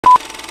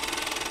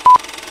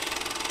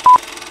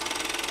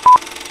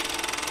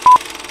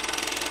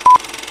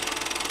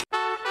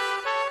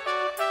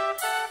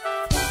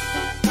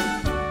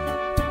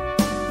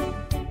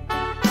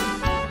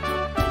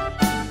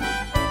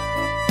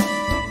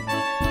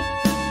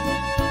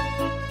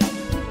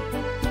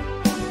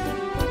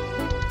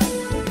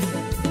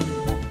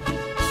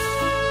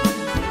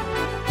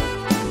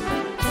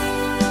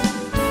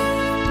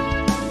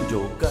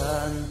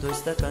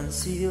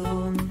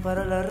canción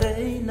para la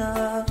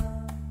reina,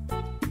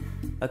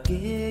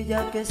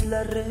 aquella que es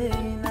la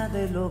reina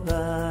del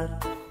hogar.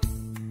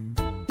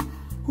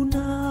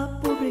 Una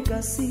pobre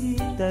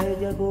casita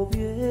ella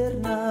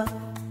gobierna,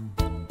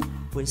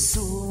 pues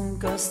un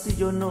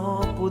castillo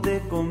no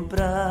pude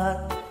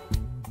comprar.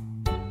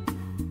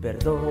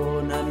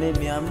 Perdóname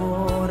mi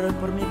amor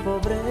por mi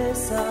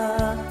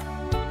pobreza,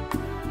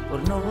 por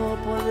no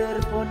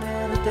poder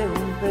ponerte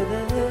un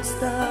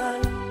pedestal,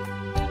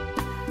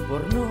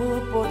 por no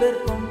poder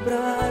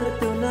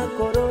comprarte una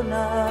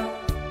corona.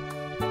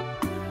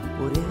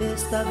 Por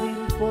esta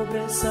vil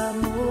pobreza,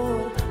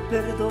 amor,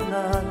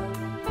 perdona,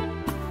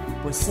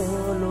 pues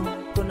solo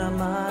con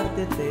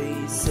amarte te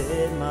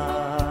hice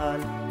mal.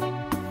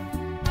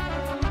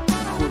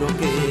 Juro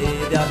que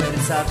de haber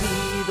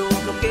sabido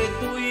lo que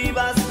tú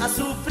ibas a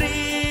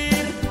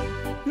sufrir,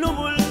 no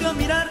volví a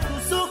mirar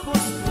tus ojos,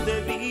 tú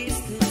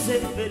debiste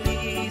ser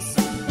feliz.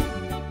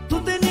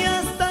 Tú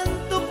tenías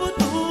tanto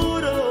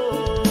futuro,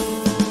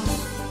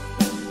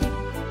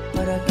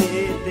 para que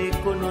te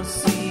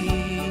conocí.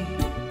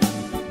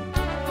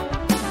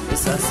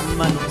 Esas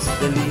manos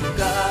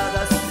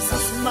delicadas,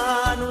 esas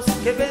manos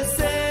que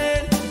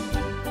besé,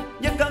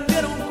 ya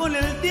cambiaron con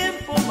el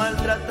tiempo,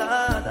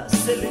 maltratadas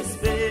se les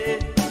ve.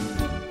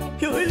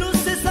 Y hoy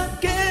luces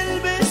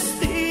aquel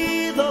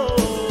vestido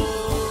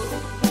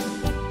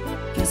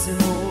que hace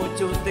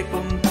mucho te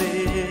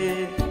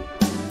compré.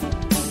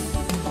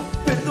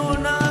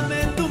 Perdóname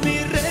tú, mi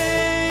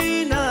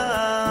reina,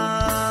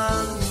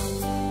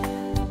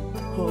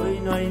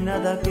 hoy no hay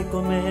nada que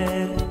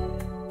comer.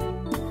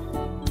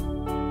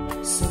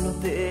 Solo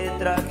te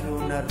traje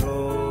una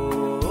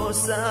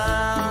rosa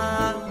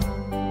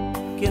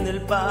que en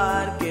el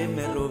parque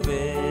me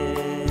robé.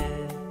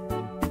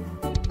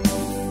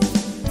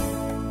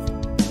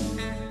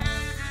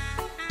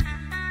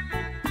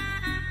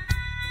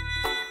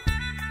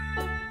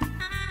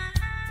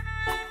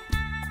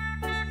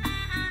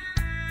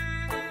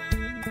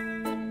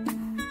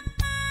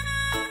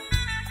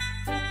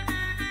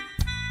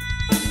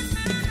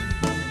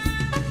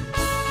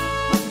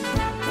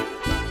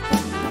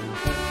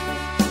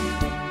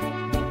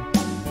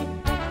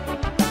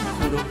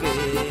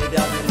 De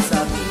haber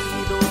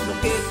sabido lo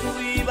que tú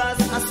ibas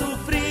a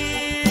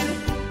sufrir,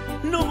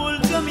 no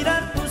volvió a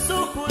mirar tus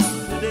ojos,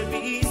 tú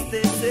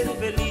debiste ser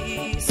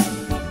feliz.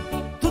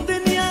 Tú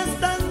tenías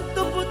tanto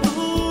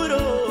futuro,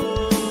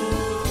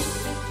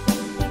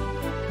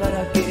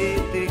 para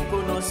que te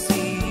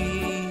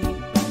conocí.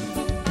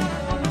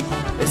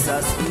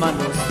 Esas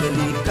manos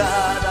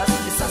delicadas,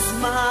 esas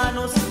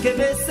manos que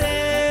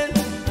besé,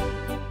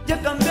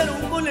 ya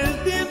cambiaron con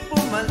el tiempo,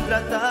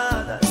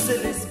 maltratadas se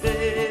les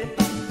ve.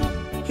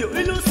 Y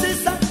hoy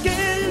luces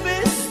aquel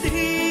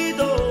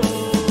vestido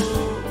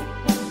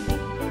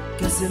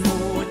que hace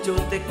mucho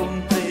te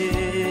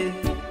compré.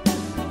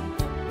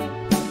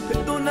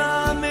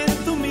 Perdóname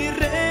tú, mi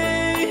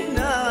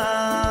reina,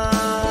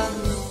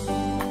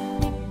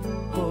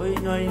 hoy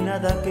no hay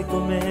nada que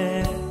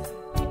comer.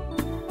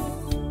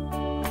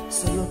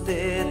 Solo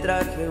te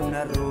traje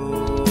una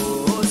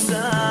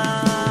rosa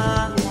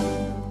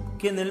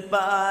que en el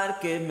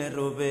parque me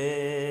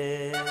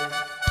robé.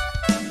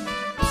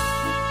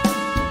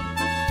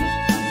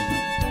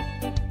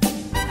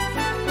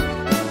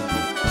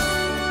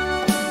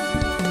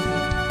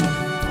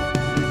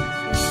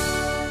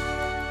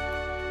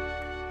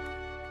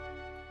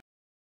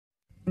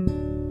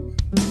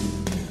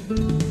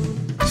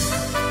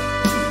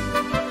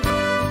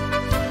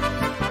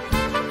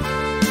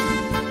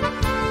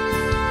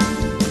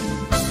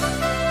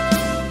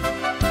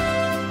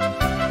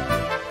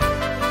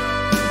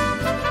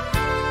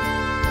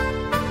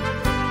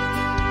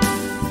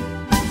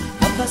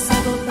 Ha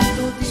pasado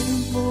tanto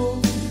tiempo,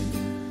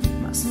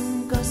 mas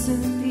nunca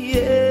sentí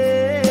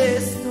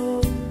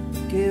esto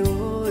que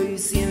hoy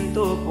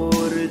siento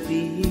por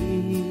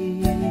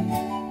ti.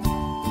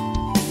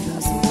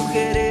 Las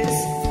mujeres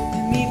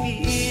en mi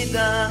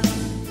vida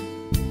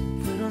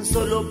fueron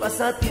solo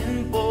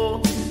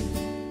pasatiempo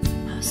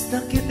hasta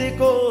que te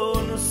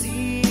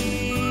conocí.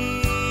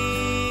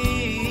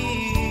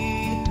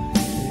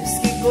 Es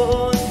que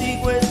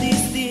contigo es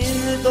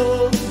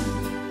distinto,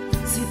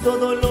 si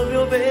todo lo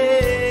veo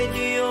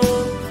bello,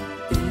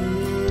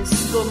 es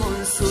como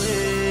un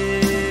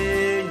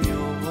sueño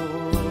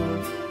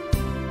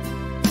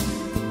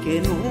que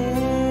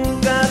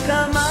nunca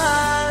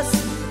jamás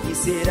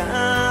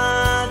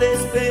quisiera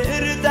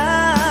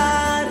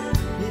despertar,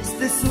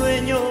 este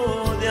sueño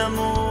de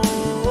amor.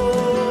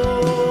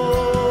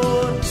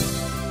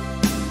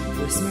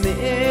 Pues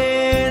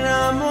me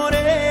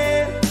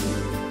enamoré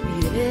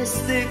y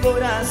este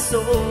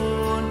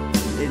corazón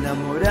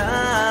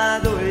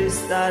enamorado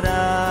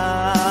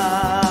estará.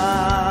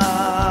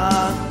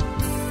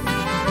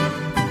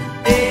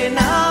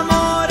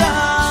 Enamorado,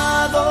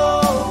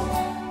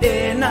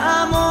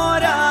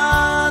 enamorado,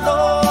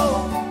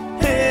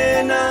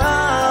 enamorado.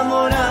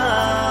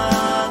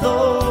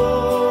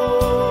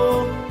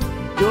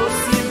 Yo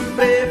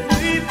siempre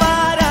fui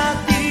para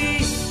ti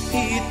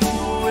y tú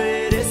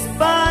eres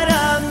para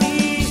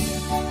mí.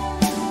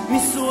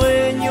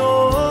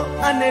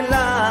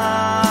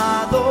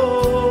 anhelado.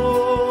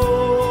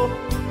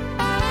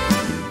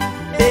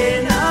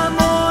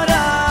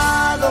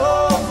 Enamorado,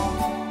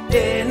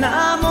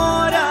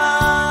 enamorado,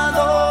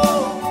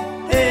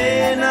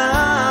 enamorado,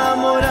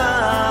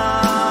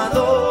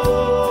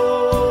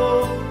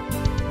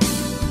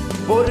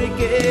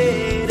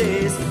 porque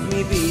eres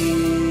mi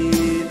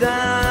vida,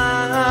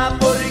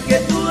 porque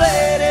tú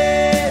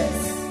eres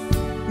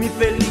mi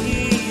felicidad.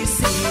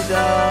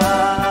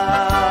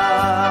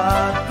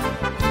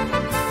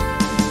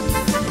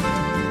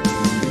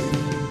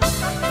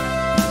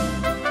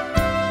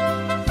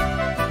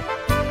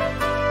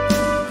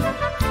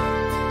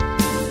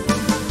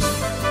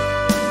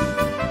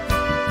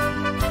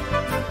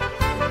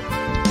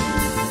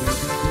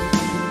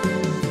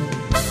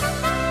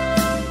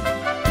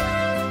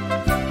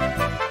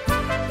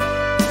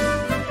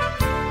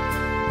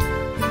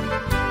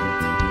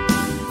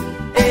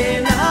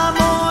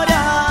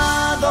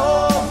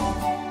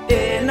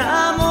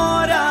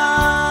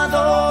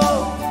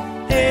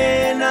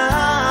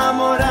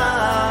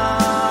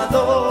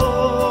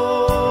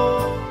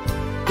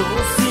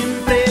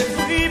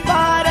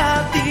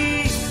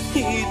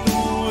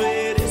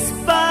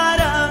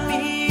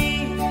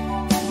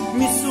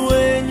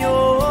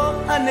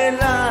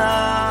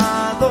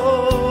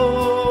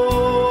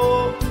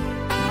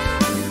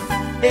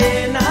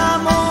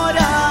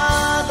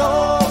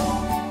 Enamorado,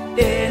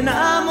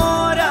 enamorado,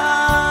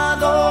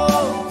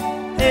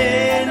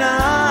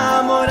 enamorado,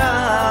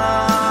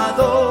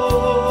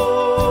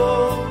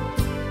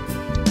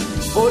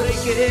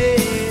 porque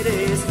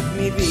eres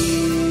mi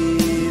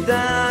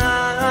vida,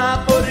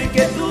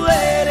 porque tú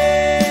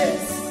eres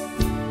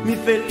mi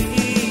felicidad.